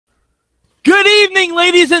evening,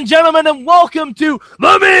 ladies and gentlemen, and welcome to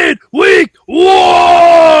the Midweek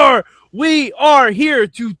War! We are here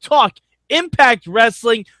to talk Impact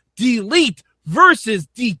Wrestling, Delete versus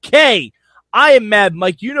DK. I am Mad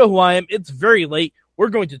Mike. You know who I am. It's very late. We're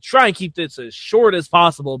going to try and keep this as short as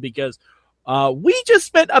possible because we just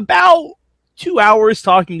spent about 2 hours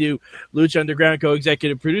talking to Lucha Underground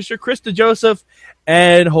co-executive producer Chris DeJoseph,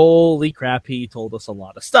 and holy crap, he told us a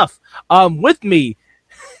lot of stuff. With me,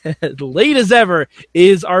 late as ever,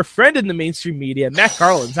 is our friend in the mainstream media, Matt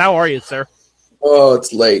Carlins. How are you, sir? Oh,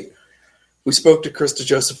 it's late. We spoke to Chris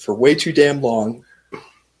DeJoseph for way too damn long.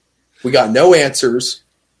 We got no answers.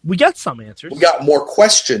 We got some answers. We got more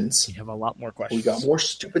questions. We have a lot more questions. We got more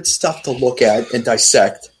stupid stuff to look at and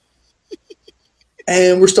dissect.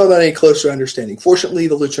 And we're still not any closer to understanding. Fortunately,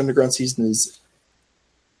 the Lucha Underground season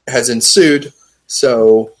has ensued,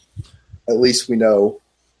 so at least we know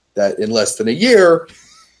that in less than a year,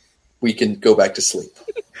 we can go back to sleep.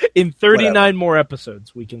 In 39 more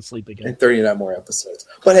episodes, we can sleep again. In 39 more episodes.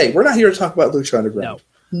 But hey, we're not here to talk about Lucha Underground.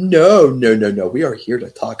 No. We are here to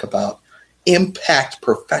talk about Impact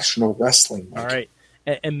Professional Wrestling. All right.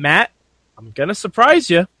 And Matt, I'm going to surprise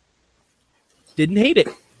you. Didn't hate it.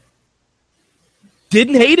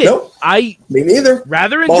 Nope. Me neither.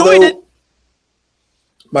 Rather enjoyed it.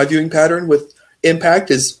 My viewing pattern with Impact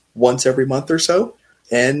is once every month or so.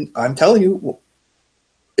 And I'm telling you,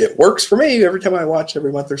 it works for me. Every time I watch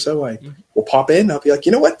every month or so, I will pop in. I'll be like,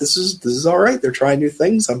 you know what? This is all right. They're trying new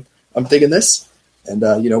things. I'm digging this. And,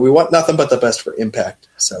 we want nothing but the best for Impact.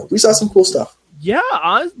 So we saw some cool stuff.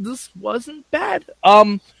 Yeah, this wasn't bad.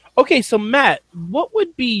 Okay, so Matt, what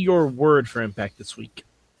would be your word for Impact this week?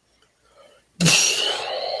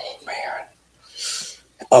 Oh, man.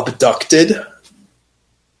 Abducted.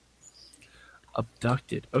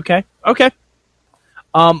 Okay.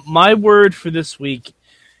 My word for this week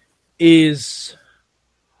is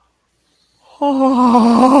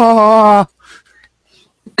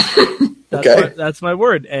That's my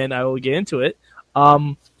word, and I will get into it.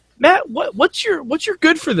 Matt, what's your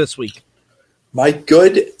good for this week? My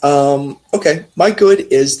good, my good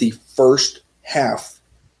is the first half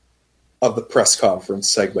of the press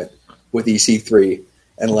conference segment with EC3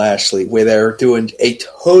 and Lashley, where they're doing a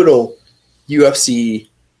total UFC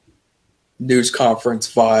news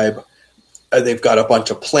conference vibe. They've got a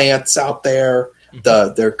bunch of plants out there.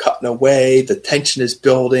 They're cutting away. The tension is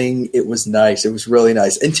building. It was nice. It was really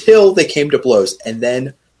nice until they came to blows, and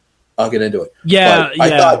then I'll get into it. I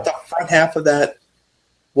thought the front half of that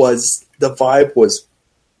the vibe was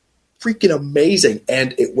freaking amazing,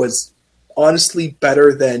 and it was honestly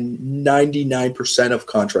better than 99% of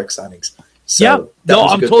contract signings. So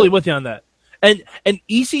I'm totally with you on that. And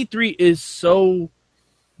EC3 is so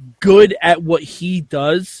good at what he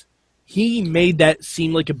does. He made that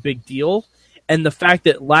seem like a big deal. And the fact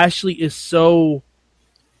that Lashley is so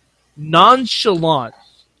nonchalant,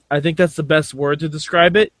 I think that's the best word to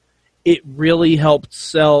describe it. It really helped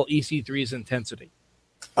sell EC3's intensity.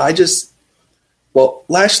 Lashley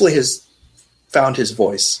has found his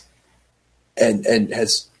voice and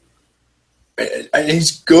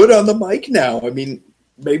he's good on the mic now. I mean,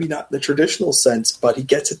 maybe not in the traditional sense, but he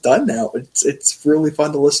gets it done now. It's really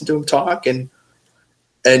fun to listen to him talk, and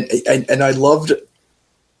I loved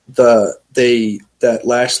that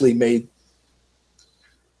Lashley made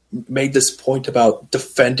this point about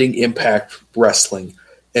defending Impact Wrestling,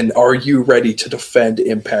 and are you ready to defend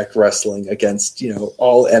Impact Wrestling against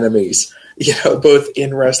all enemies, both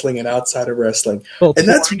in wrestling and outside of wrestling. And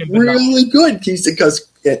that's really good.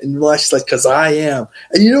 And Lashley's like, because I am.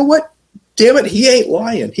 And you know what? Damn it, he ain't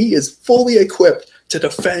lying. He is fully equipped to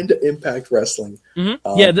defend Impact Wrestling.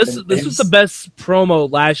 Mm-hmm. This was the best promo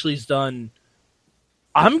Lashley's done.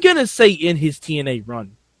 I'm gonna say in his TNA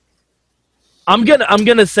run. I'm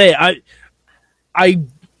gonna say I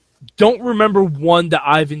don't remember one that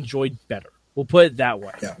I've enjoyed better. We'll put it that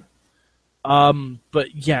way. Yeah.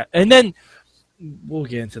 But yeah, and then we'll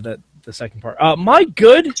get into the second part. My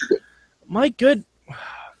good,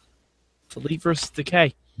 Delete versus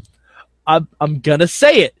Decay. I'm gonna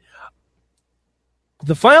say it.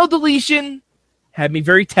 The final deletion had me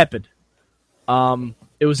very tepid.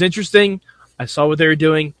 It was interesting. I saw what they were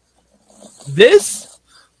doing.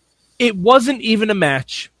 It wasn't even a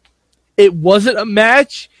match. It wasn't a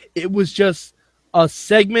match. It was just a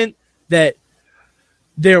segment that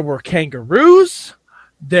there were kangaroos.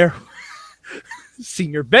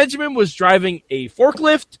 Senior Benjamin was driving a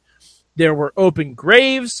forklift. There were open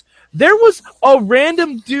graves. There was a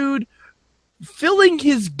random dude filling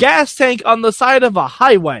his gas tank on the side of a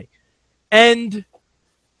highway. And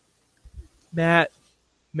Matt,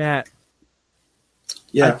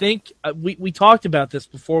 Yeah. I think we talked about this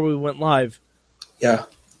before we went live. Yeah.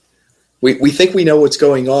 We think we know what's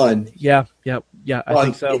going on. Yeah. I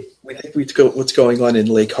think so. We think what's going on in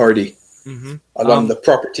Lake Hardy along the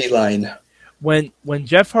property line. When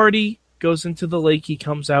Jeff Hardy goes into the lake, he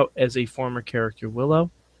comes out as a former character,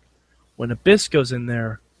 Willow. When Abyss goes in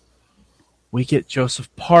there, we get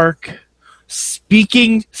Joseph Park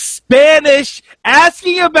speaking Spanish,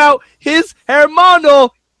 asking about his hermano,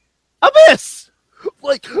 Abyss.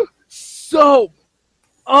 Like, so,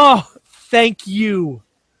 thank you.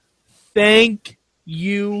 Thank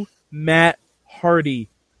you, Matt Hardy.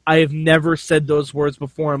 I have never said those words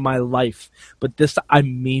before in my life, but this, I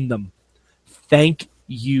mean them. Thank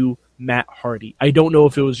you, Matt Hardy. I don't know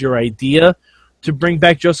if it was your idea to bring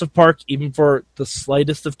back Joseph Park, even for the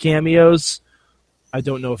slightest of cameos. I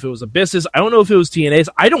don't know if it was Abyss's. I don't know if it was TNA's.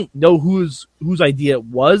 I don't know whose idea it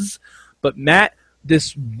was. But Matt,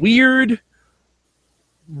 this weird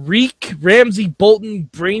Reek Ramsey Bolton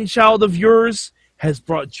brainchild of yours has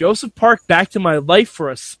brought Joseph Park back to my life for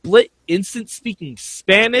a split instant speaking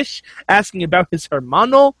Spanish, asking about his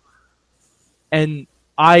hermano. And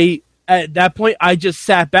at that point, I just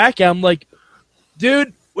sat back and I'm like,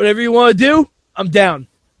 dude, whatever you want to do, I'm down.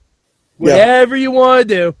 Whatever you want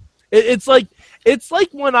to do. It's like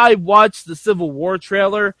when I watched the Civil War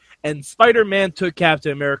trailer and Spider-Man took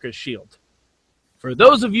Captain America's shield. For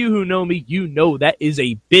those of you who know me, you know that is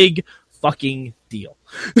a big fucking deal.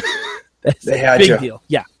 That's a big deal.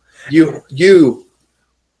 Yeah. You,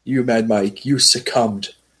 Mad Mike, you succumbed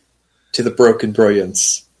to the broken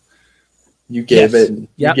brilliance. You gave in.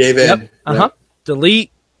 Yep. You gave in. Yep.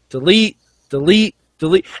 Delete.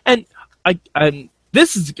 And I'm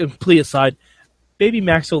this is a complete aside. Baby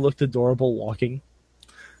Maxwell looked adorable walking.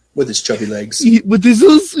 With his chubby legs. With his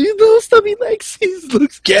little stubby legs. He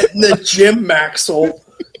looks... Get in the gym, Maxwell.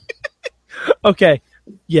 Okay.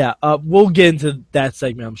 Yeah, we'll get into that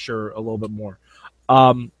segment, I'm sure, a little bit more.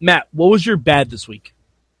 Matt, what was your bad this week?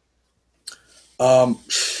 I'm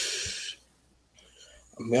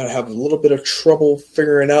going to have a little bit of trouble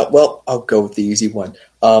figuring out. Well, I'll go with the easy one.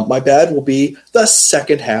 My bad will be the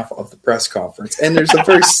second half of the press conference. And there's a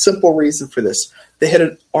very simple reason for this. They had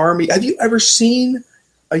an army. Have you ever seen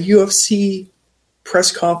a UFC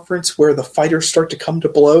press conference where the fighters start to come to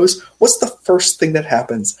blows? What's the first thing that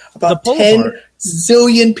happens? About 10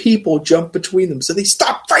 zillion people jump between them. So they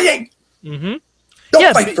stop fighting. Mm-hmm.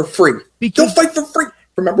 Don't fight for free. Don't fight for free.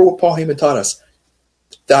 Remember what Paul Heyman taught us.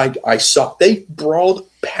 I saw they brawled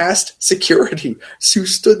past security, who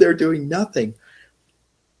stood there doing nothing.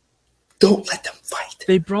 Don't let them fight.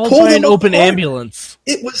 They brawled by an open ambulance.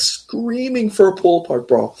 It was screaming for a pull-apart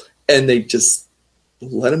brawl, and they just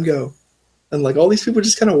let him go. And like all these people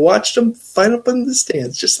just kind of watched them fight up in the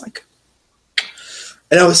stands, just like.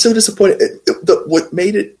 And I was so disappointed. What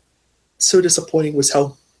made it so disappointing was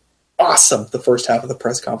how awesome the first half of the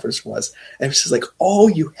press conference was. And it was just like, all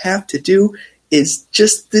you have to do is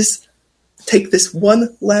just take this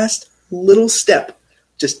one last little step.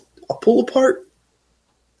 Just a pull apart,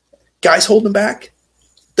 guys holding back,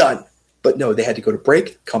 done. But no, they had to go to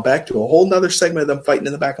break, come back to a whole nother segment of them fighting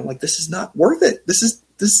in the back. I'm like, this is not worth it.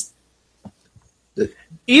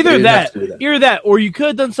 Either that, or you could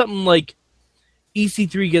have done something like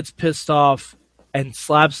EC3 gets pissed off and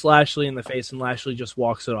slaps Lashley in the face, and Lashley just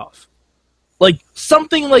walks it off. Like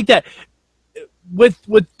something like that. With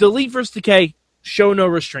Delete vs. Decay, show no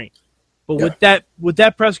restraint. But with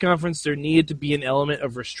that press conference, there needed to be an element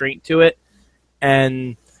of restraint to it,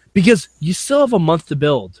 and because you still have a month to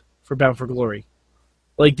build for Bound for Glory.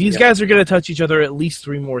 Like these guys are going to touch each other at least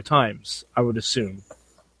 3 more times, I would assume,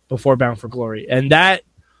 before Bound for Glory, and that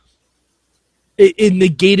it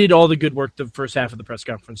negated all the good work the first half of the press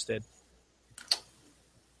conference did.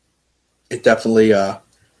 It definitely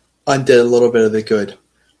undid a little bit of the good.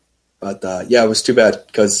 But, it was too bad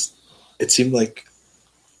because it seemed like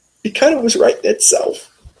it kind of was writing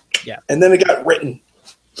itself. Yeah. And then it got written.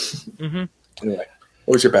 Mm-hmm. Anyway,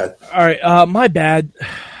 what was your bad? All right, my bad.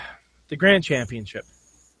 The Grand Championship.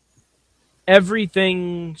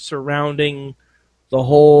 Everything surrounding the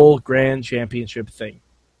whole Grand Championship thing.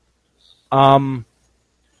 I'll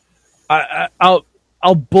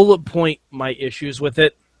bullet point my issues with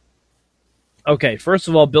it. Okay, first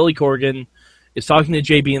of all, Billy Corgan is talking to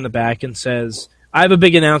JB in the back and says, I have a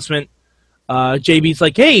big announcement. JB's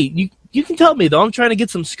like, hey, you can tell me, though. I'm trying to get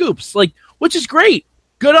some scoops. Like, which is great.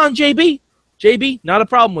 Good on JB. JB, not a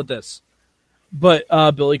problem with this. But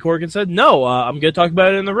Billy Corgan said, no, I'm going to talk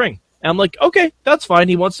about it in the ring. And I'm like, okay, that's fine.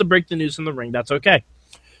 He wants to break the news in the ring. That's okay.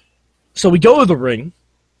 So we go to the ring,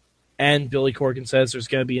 and Billy Corgan says there's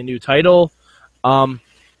going to be a new title. And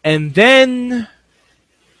then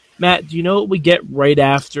Matt, do you know what we get right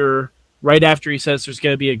after he says there's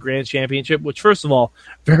going to be a grand championship? Which, first of all,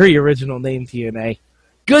 very original name, TNA.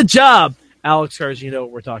 Good job, Alex Cars. You know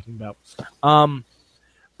what we're talking about.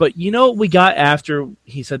 But you know what we got after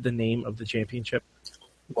he said the name of the championship?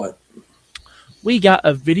 What? We got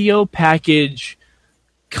a video package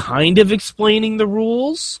kind of explaining the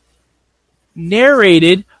rules,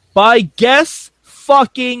 narrated by guess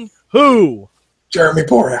fucking who? Jeremy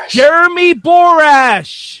Borash. Jeremy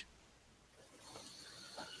Borash!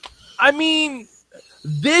 I mean,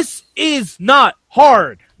 this is not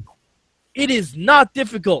hard. It is not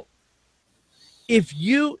difficult.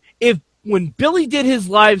 When Billy did his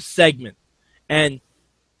live segment and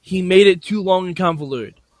he made it too long and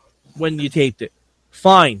convoluted when you taped it,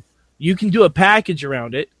 fine. You can do a package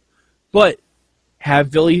around it, but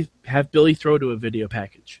have Billy throw to a video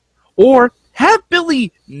package. Or have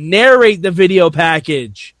Billy narrate the video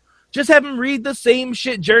package. Just have him read the same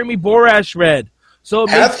shit Jeremy Borash read. So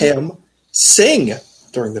have him sing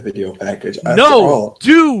during the video package. No,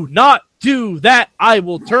 do not do that. I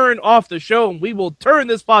will turn off the show and we will turn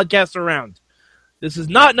this podcast around. This is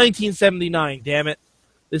not 1979, damn it.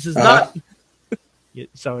 This is not... You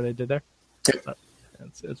saw what I did there?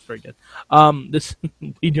 That's pretty good.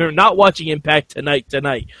 We're not watching Impact tonight.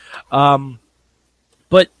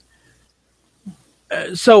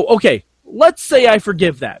 Okay, let's say I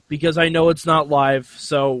forgive that, because I know it's not live,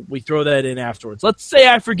 so we throw that in afterwards. Let's say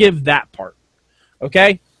I forgive that part,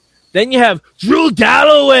 okay? Then you have Drew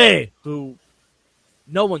Galloway, who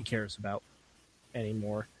no one cares about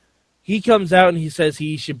anymore. He comes out and he says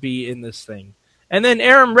he should be in this thing. And then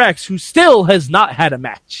Aaron Rex, who still has not had a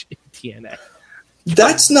match in TNA.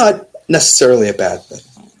 That's not necessarily a bad thing.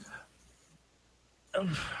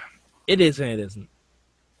 It is and it isn't.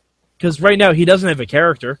 Because right now he doesn't have a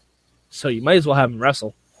character, so you might as well have him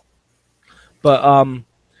wrestle. But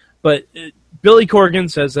Billy Corgan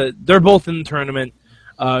says that they're both in the tournament.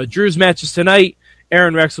 Drew's match is tonight.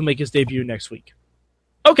 Aaron Rex will make his debut next week.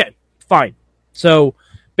 Okay, fine. So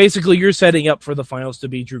basically you're setting up for the finals to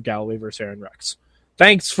be Drew Galloway versus Aaron Rex.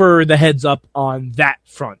 Thanks for the heads up on that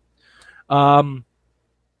front.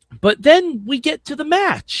 But then we get to the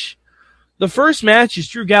match. The first match is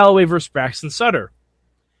Drew Galloway versus Braxton Sutter.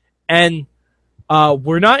 And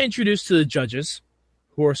we're not introduced to the judges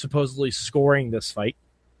who are supposedly scoring this fight.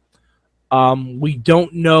 We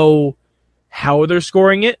don't know how they're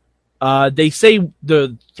scoring it. They say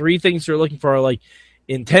the three things they're looking for are like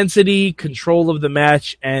intensity, control of the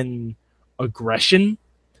match, and aggression.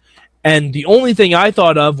 And the only thing I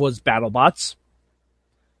thought of was BattleBots,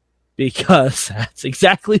 because that's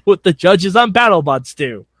exactly what the judges on BattleBots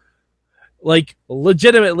do. Like,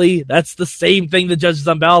 legitimately, that's the same thing the judges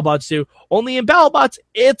on BattleBots do. Only in BattleBots,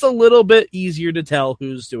 it's a little bit easier to tell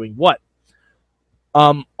who's doing what.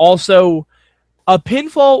 Also, a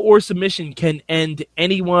pinfall or submission can end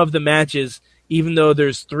any one of the matches, even though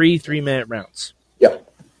there's 3 3-minute rounds.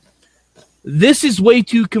 Yep. This is way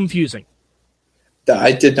too confusing.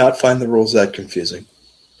 I did not find the rules that confusing.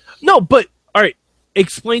 No, but, alright,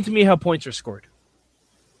 explain to me how points are scored.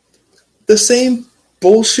 The same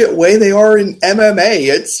bullshit way they are in MMA.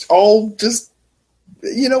 It's all just,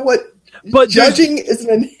 you know what? But judging is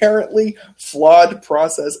an inherently flawed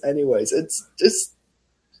process anyways. It's just...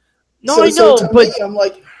 No, I know, but... Me, I'm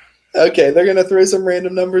like, okay, they're going to throw some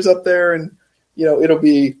random numbers up there and, you know, it'll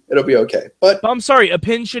be okay. But I'm sorry, a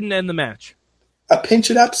pin shouldn't end the match. A pin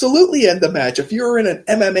should absolutely end the match. If you're in an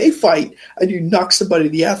MMA fight and you knock somebody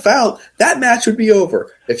the F out, that match would be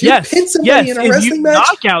over. If you pin somebody in a wrestling match,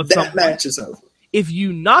 that match is over. If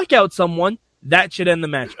you knock out someone, that should end the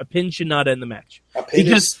match. A pin should not end the match. A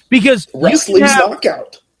pin because wrestling's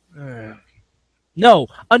knockout. No,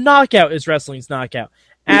 a knockout is wrestling's knockout.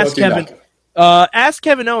 Ask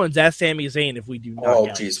Kevin Owens, ask Sami Zayn if we do knockouts. Oh,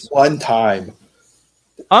 jeez. One time.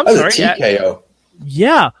 I'm sorry. TKO.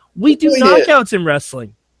 Yeah, we do knockouts in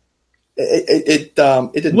wrestling. It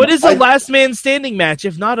didn't. What is a last man standing match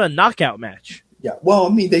if not a knockout match? Yeah, well, I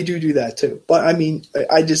mean, they do that too. But, I mean,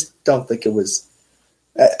 I just don't think it was...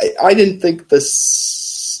 I didn't think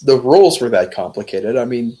the rules were that complicated. I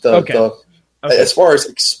mean, as far as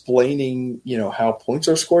explaining, you know, how points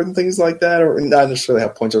are scored and things like that, or not necessarily how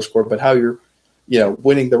points are scored, but how you're, you know,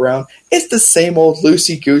 winning the round, it's the same old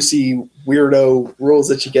loosey-goosey weirdo rules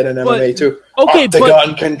that you get in MMA too. Okay,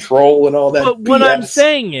 Octagon control and all that. But what I'm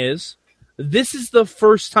saying is, this is the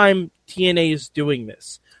first time TNA is doing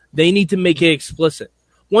this. They need to make it explicit.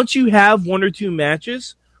 Once you have 1 or 2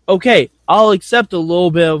 matches, okay, I'll accept a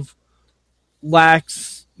little bit of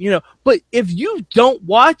lax, you know. But if you don't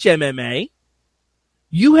watch MMA,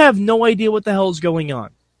 you have no idea what the hell is going on.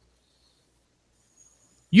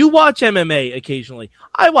 You watch MMA occasionally.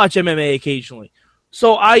 I watch MMA occasionally.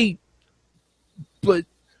 But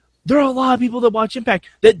there are a lot of people that watch Impact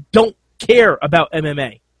that don't care about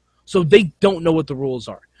MMA. So they don't know what the rules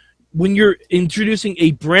are. When you're introducing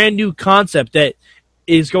a brand new concept that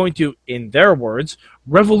is going to, in their words,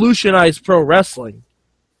 revolutionize pro wrestling,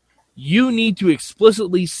 you need to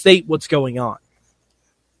explicitly state what's going on.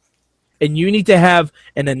 And you need to have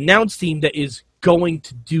an announce team that is going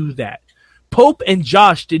to do that. Pope and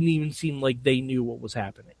Josh didn't even seem like they knew what was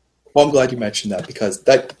happening. Well, I'm glad you mentioned that because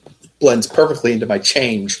that blends perfectly into my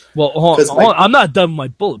change. Well, hold on. I'm not done with my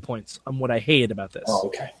bullet points on what I hate about this. Oh,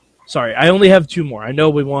 okay. Sorry, I only have 2 more. I know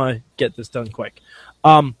we want to get this done quick.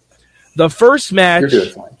 The first match. You're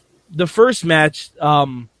doing fine. The first match,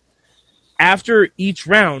 after each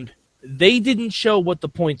round, they didn't show what the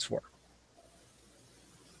points were.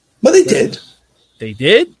 But they did. They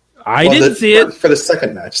did? I didn't see it. For the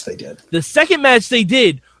second match, they did. The second match, they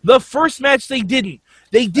did. The first match, they didn't.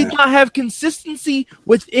 They did not have consistency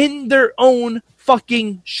within their own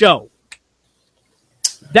fucking show.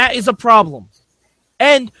 That is a problem.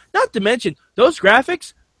 And not to mention, those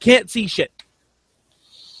graphics can't see shit.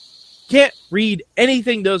 Can't read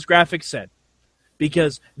anything those graphics said.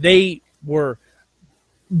 Because they were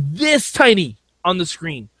this tiny on the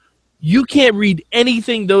screen. You can't read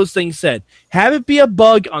anything those things said. Have it be a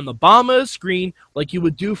bug on the bottom of the screen like you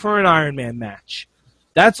would do for an Iron Man match.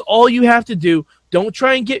 That's all you have to do. Don't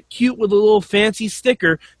try and get cute with a little fancy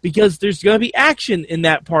sticker because there's going to be action in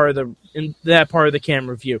that part of the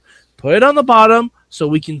camera view. Put it on the bottom so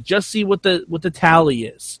we can just see what the tally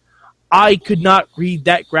is. I could not read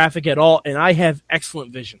that graphic at all, and I have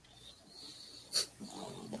excellent vision.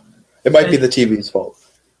 It might be the TV's fault.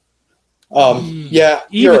 Yeah,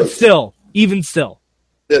 even still.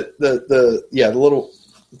 The little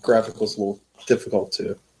graphic was a little difficult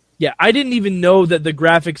too. Yeah, I didn't even know that the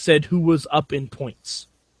graphic said who was up in points,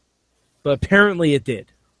 but apparently it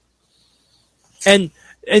did. And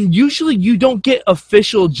usually you don't get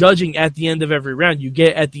official judging at the end of every round. You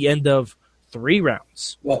get at the end of 3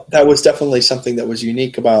 rounds. Well, that was definitely something that was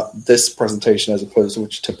unique about this presentation as opposed to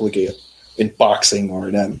what you typically get in boxing or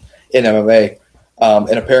in MMA. And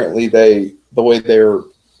apparently the way they're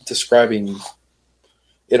describing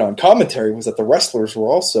it on commentary was that the wrestlers were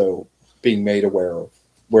also being made aware of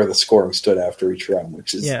where the scoring stood after each round,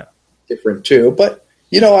 which is different too. But,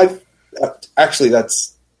 actually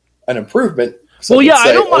that's an improvement. Well, yeah,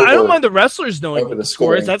 I don't mind the wrestlers knowing what the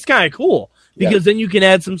score is. That's kind of cool because then you can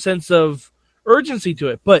add some sense of urgency to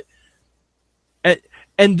it. But,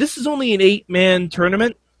 and this is only an 8-man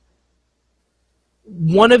tournament.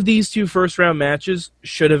 One of these 2 first-round matches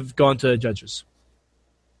should have gone to the judges.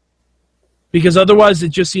 Because otherwise it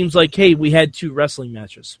just seems like, hey, we had 2 wrestling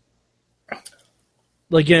matches.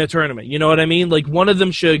 Like in a tournament. You know what I mean? Like one of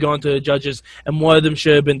them should have gone to the judges and one of them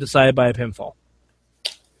should have been decided by a pinfall.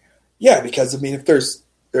 Yeah, because, if there's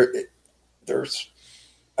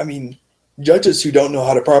judges who don't know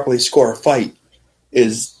how to properly score a fight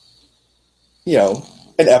is,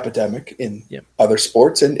 an epidemic in other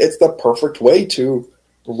sports, and it's the perfect way to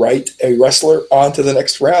write a wrestler onto the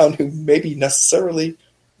next round who maybe necessarily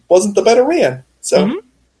wasn't the better man. So,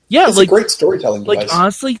 it's a great storytelling device. Like,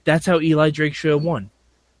 honestly, that's how Eli Drake should have won.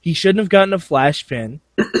 He shouldn't have gotten a flash pin.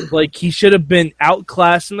 He should have been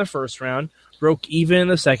outclassed in the first round, broke even in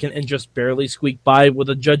the second, and just barely squeaked by with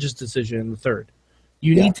a judge's decision in the third.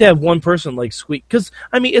 You need to have one person squeak. Because,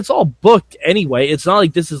 it's all booked anyway. It's not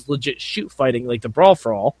like this is legit shoot fighting like the Brawl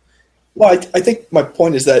for All. Well, I think my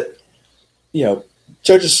point is that,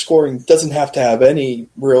 judges scoring doesn't have to have any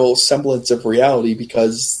real semblance of reality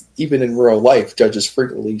because even in real life, judges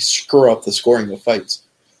frequently screw up the scoring of fights.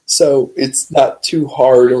 So it's not too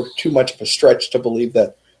hard or too much of a stretch to believe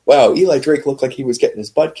that, wow, Eli Drake looked like he was getting his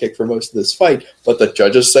butt kicked for most of this fight, but the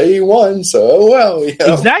judges say he won, so well.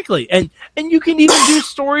 Exactly. And you can even do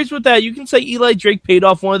stories with that. You can say Eli Drake paid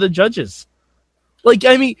off one of the judges.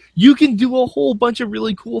 You can do a whole bunch of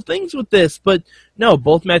really cool things with this, but no,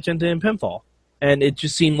 both match ended in pinfall. And it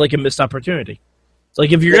just seemed like a missed opportunity. It's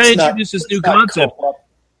like if you're going to introduce this new concept,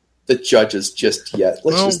 the judges just yet.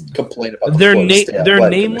 Let's just complain about they're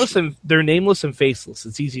nameless and faceless.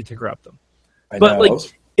 It's easy to corrupt them.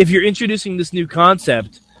 If you're introducing this new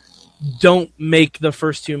concept, don't make the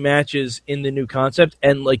first 2 matches in the new concept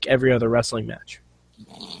and like every other wrestling match.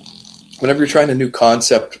 Whenever you're trying a new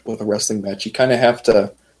concept with a wrestling match, you kind of have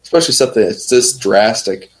to, especially something that's this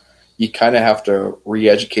drastic, you kind of have to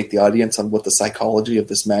re-educate the audience on what the psychology of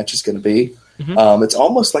this match is going to be. Mm-hmm. It's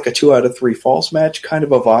almost like a 2 out of 3 falls match kind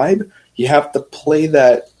of a vibe. You have to play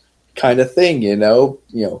that kind of thing,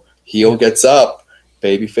 heel gets up,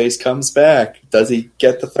 Babyface comes back. Does he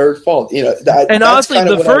get the third fall? And honestly,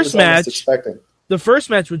 the first match, expecting. The first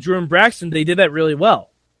match with Drew and Braxton, they did that really well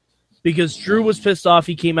because Drew was pissed off.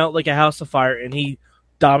 He came out like a house of fire, and he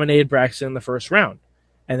dominated Braxton in the first round.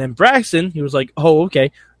 And then Braxton, he was like, "Oh,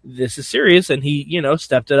 okay, this is serious," and he,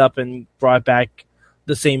 stepped it up and brought it back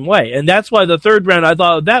the same way. And that's why the third round, I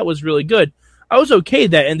thought that was really good. I was okay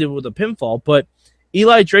that ended with a pinfall, but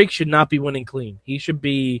Eli Drake should not be winning clean. He should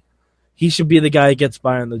be the guy that gets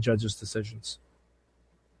by on the judges' decisions.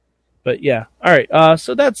 But yeah, all right.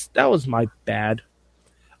 So that was my bad.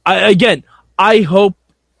 I hope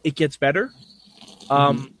it gets better.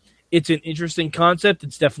 It's an interesting concept.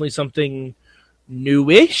 It's definitely something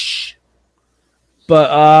newish.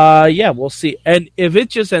 But yeah, we'll see. And if it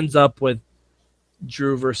just ends up with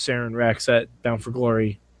Drew versus Saren Rex at Bound for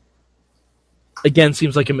Glory, again,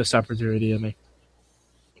 seems like a missed opportunity to me.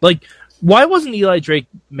 Like, why wasn't Eli Drake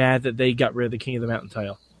mad that they got rid of the King of the Mountain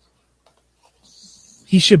title?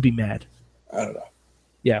 He should be mad. I don't know.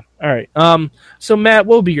 Yeah. All right. So Matt,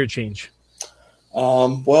 what will be your change?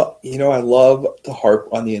 Well, I love to harp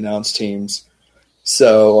on the announce teams.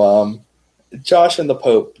 So Josh and the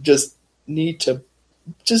Pope just need to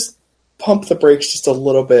just pump the brakes just a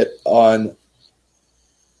little bit on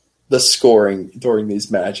the scoring during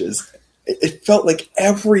these matches. It felt like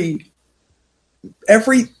every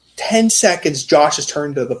 10 seconds, Josh is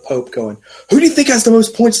turning to the Pope going, "Who do you think has the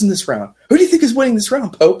most points in this round? Who do you think is winning this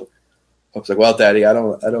round, Pope?" Pope's like, "Well, Daddy, I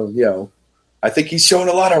don't, I think he's showing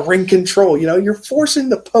a lot of ring control. You're forcing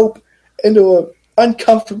the Pope into an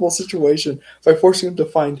uncomfortable situation by forcing him to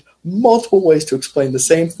find multiple ways to explain the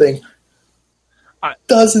same thing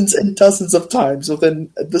dozens and dozens of times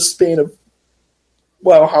within the span of,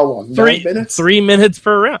 well, how long? 9 minutes? 3 minutes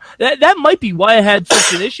per round. That might be why I had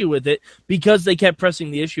such an issue with it, because they kept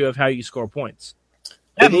pressing the issue of how you score points.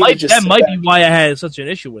 That might be why I had such an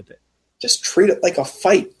issue with it. Just treat it like a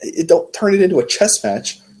fight. Don't turn it into a chess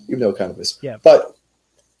match, even though it kind of is. Yeah. But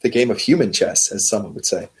the game of human chess, as someone would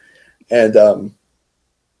say. And,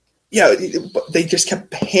 they just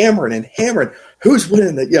kept hammering and hammering. Who's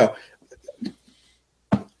winning the,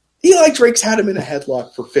 Eli Drake's had him in a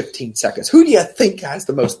headlock for 15 seconds. Who do you think has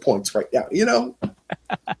the most points right now?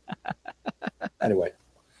 Anyway,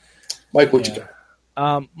 Mike, what'd you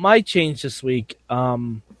got? My change this week, I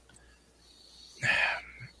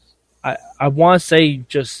want to say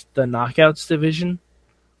just the Knockouts division.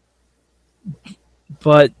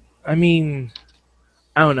 But, I mean,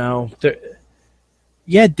 I don't know.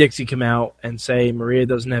 You had Dixie come out and say Maria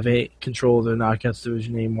doesn't have control of the Knockouts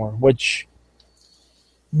division anymore, which,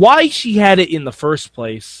 why she had it in the first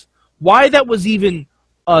place, why that was even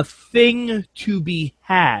a thing to be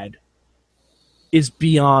had, is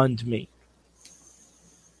beyond me.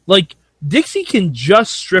 Like, Dixie can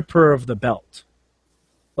just strip her of the belt.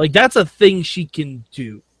 Like, that's a thing she can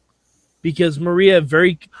do. Because Maria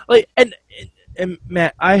and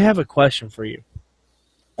Matt, I have a question for you.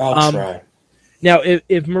 I'll try. Now,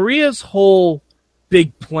 if Maria's whole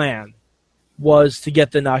big plan was to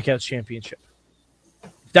get the Knockouts Championship,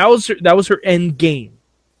 that was her end game,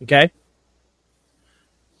 okay?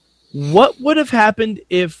 What would have happened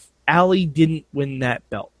if Allie didn't win that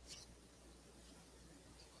belt?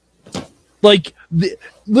 Like,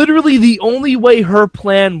 literally the only way her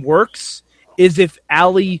plan works is if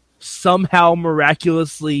Allie somehow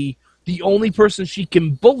miraculously, the only person she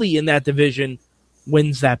can bully in that division,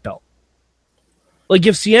 wins that belt. Like,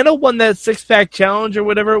 if Sienna won that six-pack challenge or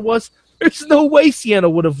whatever it was, there's no way Sienna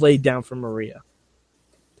would have laid down for Maria.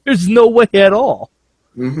 There's no way at all.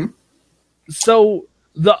 Mm-hmm. So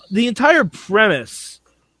the entire premise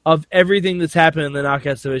of everything that's happened in the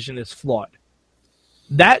Knockouts division is flawed.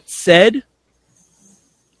 That said,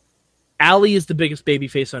 Allie is the biggest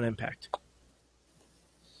babyface on Impact.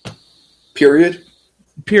 Period.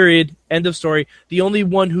 End of story. The only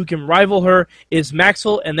one who can rival her is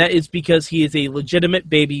Maxwell, and that is because he is a legitimate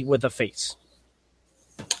baby with a face.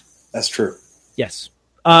 That's true. Yes.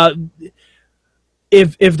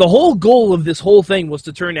 If the whole goal of this whole thing was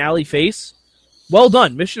to turn Allie face, well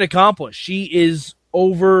done. Mission accomplished. She is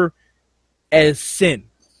over as sin.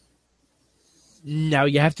 Now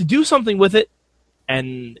you have to do something with it,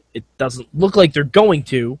 and it doesn't look like they're going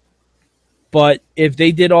to. But if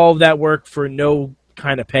they did all of that work for no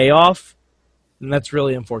kind of payoff, then that's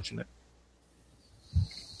really unfortunate.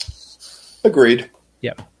 Agreed.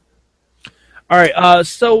 Yeah. All right.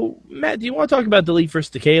 So, Matt, do you want to talk about Delete vs.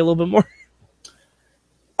 Decay a little bit more?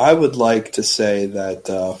 I would like to say that,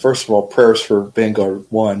 first of all, prayers for Vanguard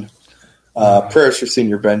 1. Prayers for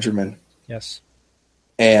Senior Benjamin. Yes.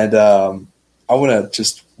 And I want to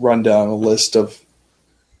just run down a list of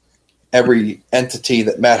every entity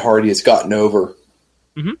that Matt Hardy has gotten over,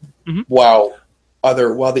 Mm-hmm. while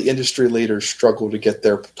the industry leaders struggle to get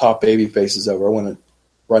their top baby faces over. I want to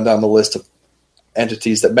run down the list of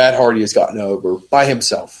entities that Matt Hardy has gotten over by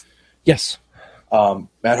himself. Yes.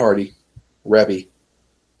 Matt Hardy, Reby,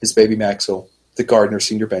 his baby Maxwell, the Gardner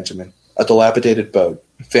Senior Benjamin, a dilapidated boat,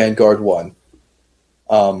 Vanguard 1,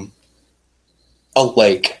 a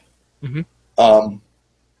lake,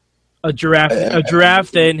 a giraffe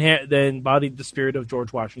that embodied the spirit of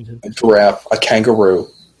George Washington. a giraffe, a kangaroo,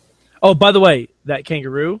 Oh, by the way, that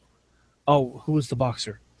kangaroo. Oh, who was the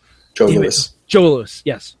boxer? Joe Damn it. Lewis. Joe Lewis.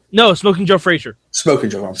 Yes. No, Smoking Joe Frazier. Smoking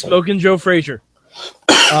Joe, I'm sorry. Smoking Joe Frazier.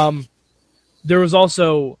 There was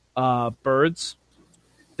also birds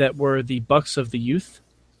that were the bucks of the youth.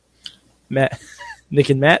 Matt, Nick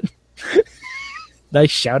and Matt.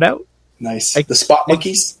 Nice shout out. Nice. The spot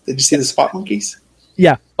monkeys. Did you see the spot monkeys?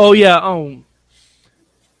 Yeah. Oh yeah. Oh.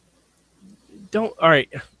 Don't. All right.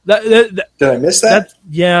 Did I miss that?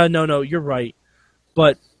 Yeah. No. You're right.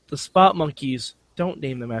 But the spot monkeys. Don't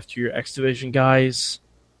name them after your X Division guys.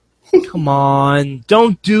 Come on.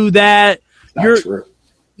 Don't do that. Not true.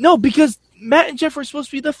 No, because Matt and Jeff are supposed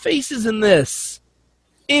to be the faces in this.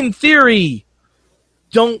 In theory.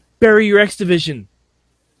 Don't bury your X Division.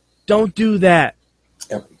 Don't do that.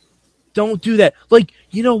 Yep. Don't do that. Like,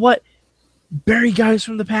 you know what? Bury guys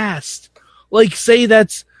from the past. Like, say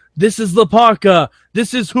this is Lapaka.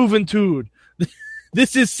 This is Juventud.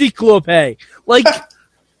 This is Ciclope. Like...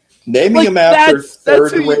 Naming him after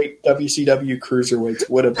third-rate WCW cruiserweights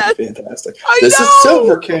would have been fantastic. This is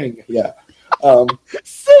Silver King. Yeah.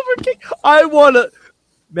 Silver King. I want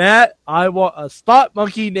a spot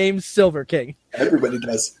monkey named Silver King. Everybody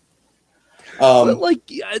does. But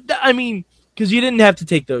I mean, because you didn't have to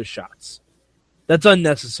take those shots. That's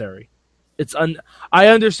unnecessary. I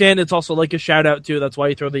understand it's also like a shout-out, too. That's why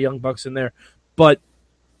you throw the Young Bucks in there. But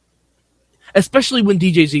especially when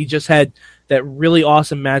DJZ just had that really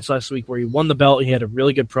awesome match last week where he won the belt, he had a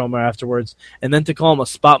really good promo afterwards, and then to call him a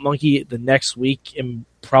spot monkey the next week in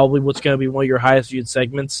probably what's going to be one of your highest viewed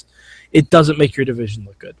segments, it doesn't make your division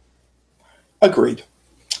look good. Agreed.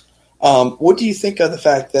 What do you think of the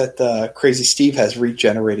fact that Crazy Steve has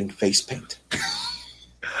regenerating face paint?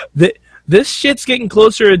 This shit's getting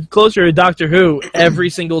closer and closer to Doctor Who every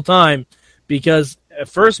single time, because at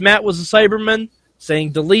first Matt was a Cyberman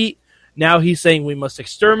saying delete. Now he's saying we must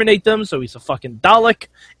exterminate them, so he's a fucking Dalek.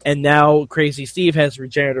 And now Crazy Steve has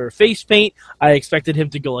regenerative face paint. I expected him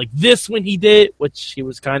to go like this when he did, which he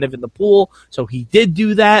was kind of in the pool, so he did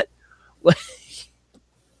do that.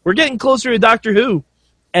 We're getting closer to Doctor Who.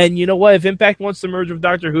 And you know what? If Impact wants to merge with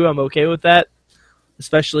Doctor Who, I'm okay with that.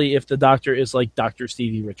 Especially if the Doctor is like Dr.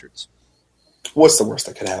 Stevie Richards. What's the worst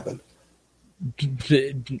that could happen?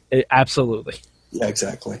 Absolutely. Yeah,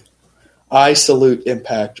 exactly. I salute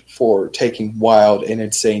Impact for taking wild and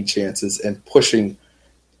insane chances and pushing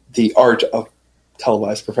the art of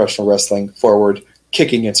televised professional wrestling forward,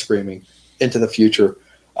 kicking and screaming into the future.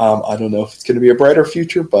 I don't know if it's going to be a brighter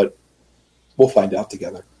future, but we'll find out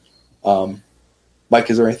together. Mike,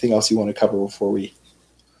 is there anything else you want to cover before we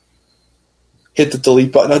hit the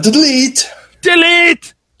delete button? Delete!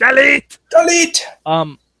 Delete! Delete! Delete!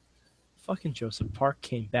 Fucking Joseph Park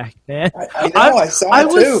came back, man. I know, I saw it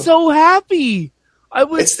too. I was so happy. I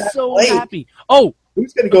was so happy. Oh,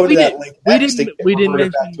 who's going to go into that link? We didn't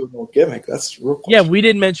mention back to an old gimmick. That's real question. Yeah, we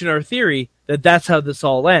didn't mention our theory that that's how this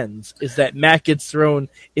all ends. Is that Matt gets thrown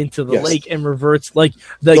into the lake and reverts like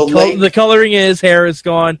the coloring in his hair is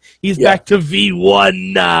gone. He's back to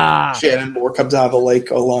V1. Shannon Moore comes out of the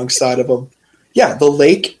lake alongside of him. Yeah, the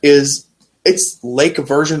lake is. It's Lake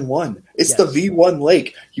version 1. It's the V1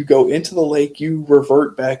 lake. You go into the lake, you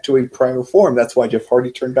revert back to a prior form. That's why Jeff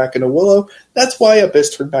Hardy turned back into Willow. That's why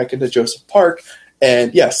Abyss turned back into Joseph Park.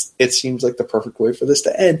 And yes, it seems like the perfect way for this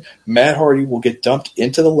to end. Matt Hardy will get dumped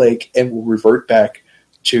into the lake and will revert back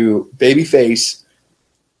to babyface,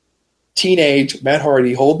 teenage Matt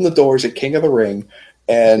Hardy holding the doors at King of the Ring.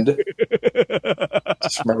 And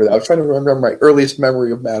just remember that. I was trying to remember my earliest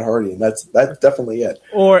memory of Matt Hardy, and that's definitely it.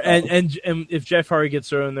 And if Jeff Hardy gets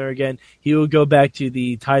thrown there again, he will go back to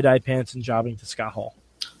the tie-dye pants and jobbing to Scott Hall.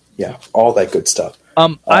 Yeah, all that good stuff.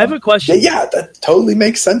 I have a question. Yeah, that totally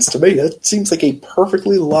makes sense to me. That seems like a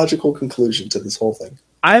perfectly logical conclusion to this whole thing.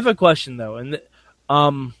 I have a question, though. And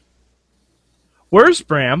where's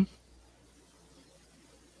Bram?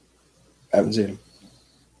 I haven't seen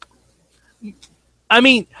him. I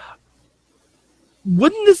mean,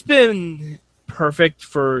 wouldn't this been perfect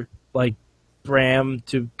for, like, Bram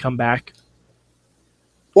to come back?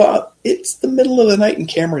 Well, it's the middle of the night in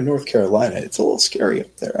Cameron, North Carolina. It's a little scary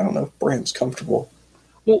up there. I don't know if Bram's comfortable.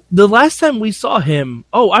 Well, the last time we saw him...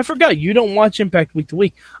 Oh, I forgot. You don't watch Impact week to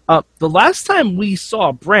week. The last time we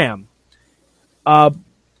saw Bram,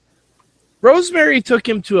 Rosemary took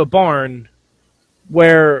him to a barn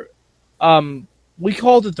where we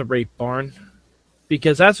called it the rape barn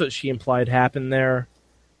because that's what she implied happened there.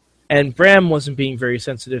 And Bram wasn't being very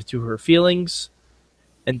sensitive to her feelings.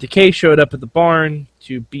 And Decay showed up at the barn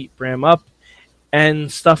to beat Bram up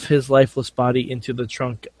and stuff his lifeless body into the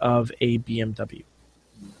trunk of a BMW.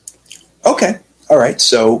 Okay. All right.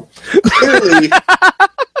 So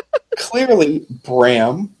clearly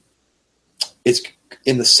Bram is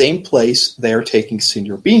in the same place they are taking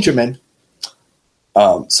Senior Benjamin.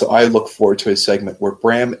 So I look forward to a segment where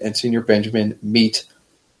Bram and Senior Benjamin meet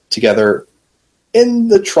together in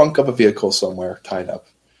the trunk of a vehicle somewhere, tied up.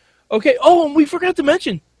 Okay. Oh, and we forgot to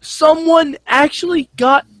mention, someone actually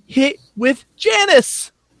got hit with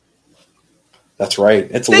Janice. That's right.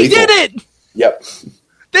 It's They lethal. did it! Yep.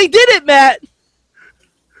 They did it, Matt!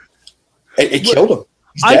 It killed him.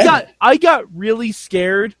 He's dead. I got really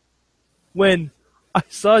scared when I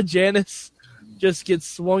saw Janice just get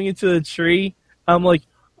swung into the tree. I'm like,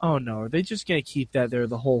 oh no, are they just gonna keep that there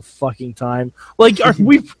the whole fucking time? Like, are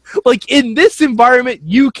we like in this environment?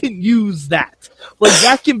 You can use that. Like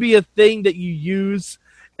that can be a thing that you use,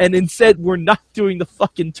 and instead we're not doing the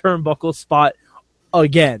fucking turnbuckle spot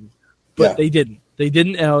again. But they didn't. They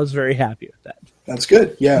didn't, and I was very happy with that. That's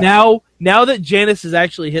good. Yeah. Now that Janice has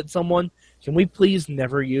actually hit someone, can we please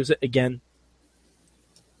never use it again?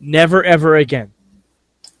 Never ever again.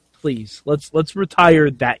 Please. Let's retire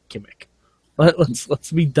that gimmick.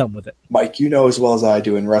 Let's be done with it. Mike, you know as well as I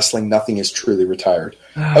do, in wrestling, nothing is truly retired.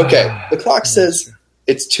 Okay, the clock says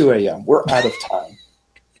it's 2 a.m. We're out of time.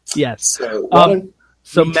 Yes. So why don't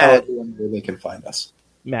so you tell Matt, everyone where they can find us?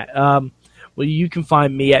 Matt, well, you can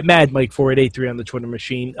find me at MadMike4883 on the Twitter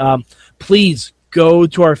machine. Please go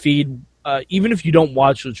to our feed, even if you don't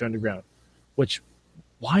watch Lucha Underground, which,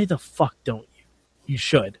 why the fuck don't you? You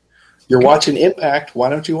should. You're watching Impact. Why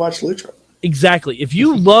don't you watch Lucha? Exactly. If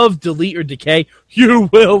you love Delete or Decay, you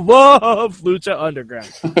will love Lucha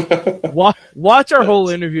Underground. Watch our whole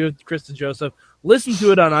interview with Krista Joseph. Listen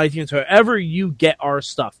to it on iTunes, however you get our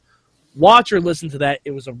stuff. Watch or listen to that.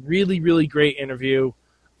 It was a really, really great interview.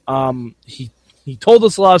 He told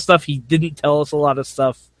us a lot of stuff. He didn't tell us a lot of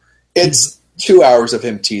stuff. It's 2 hours of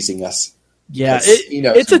him teasing us. Yeah,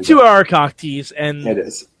 it's a 2-hour cock tease. And it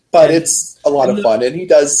is. But it's a lot of fun. And he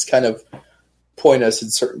does kind of point us in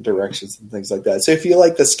certain directions and things like that. So if you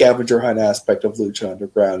like the scavenger hunt aspect of Lucha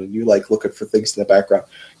Underground and you like looking for things in the background,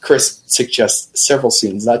 Chris suggests several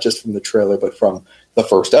scenes, not just from the trailer, but from the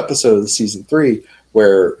first episode of season 3,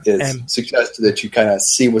 where it's suggested that you kind of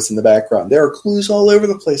see what's in the background. There are clues all over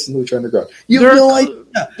the place in Lucha Underground. You have no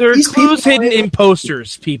idea. There are clues hidden in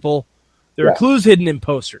posters, people. There are clues hidden in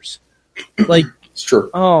posters. Like, it's true.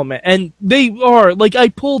 Oh, man. And they are, like, I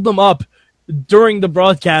pulled them up during the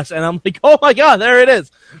broadcast, and I'm like, oh my god, there it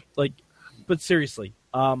is. Like, but seriously,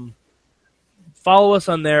 follow us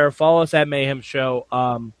on there. Follow us at Mayhem Show.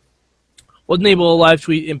 Wasn't able to live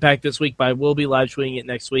tweet Impact this week, but I will be live tweeting it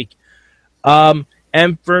next week. And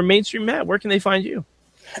for Mainstream Matt, where can they find you?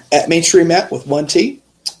 At Mainstream Matt with 1 T.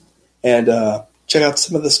 And check out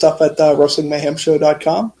some of the stuff at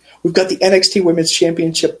WrestlingMayhemShow.com. We've got the NXT Women's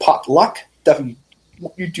Championship potluck. Definitely,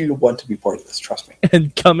 you do want to be part of this, trust me.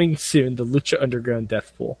 And coming soon, the Lucha Underground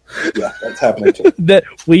Death Pool. Yeah, that's happening too. That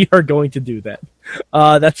we are going to do that.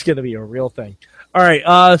 That's going to be a real thing. All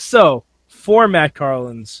right, so for Matt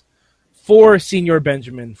Carlins, for Senior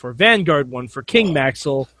Benjamin, for Vanguard 1, for King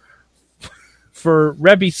Maxwell, for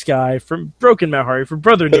Rebby Sky, for Broken Matt Hardy, for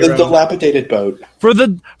Brother Nero. For the dilapidated boat. For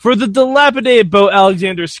the dilapidated boat,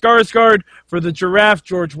 Alexander Skarsgård. For the giraffe,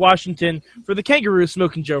 George Washington. For the kangaroo,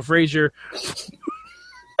 Smoking Joe Frazier.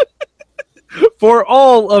 For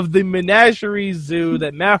all of the menagerie zoo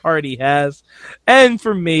that Matt Hardy has. And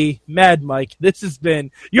for me, Mad Mike, this has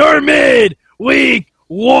been your Midweek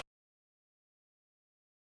War.